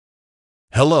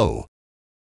Hello.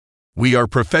 We are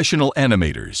professional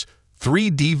animators,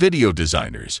 3D video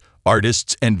designers,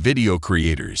 artists, and video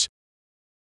creators.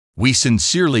 We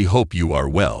sincerely hope you are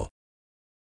well.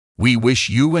 We wish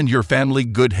you and your family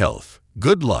good health,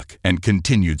 good luck, and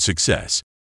continued success.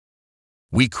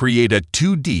 We create a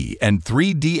 2D and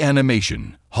 3D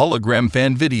animation, hologram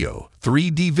fan video,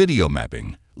 3D video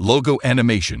mapping, logo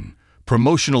animation,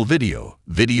 promotional video,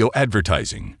 video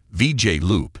advertising, VJ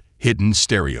loop, hidden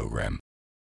stereogram.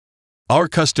 Our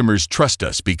customers trust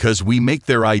us because we make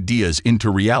their ideas into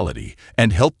reality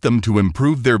and help them to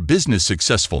improve their business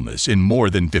successfulness in more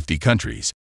than 50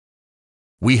 countries.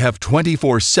 We have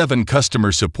 24/7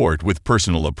 customer support with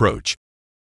personal approach.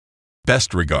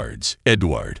 Best regards,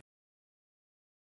 Edward.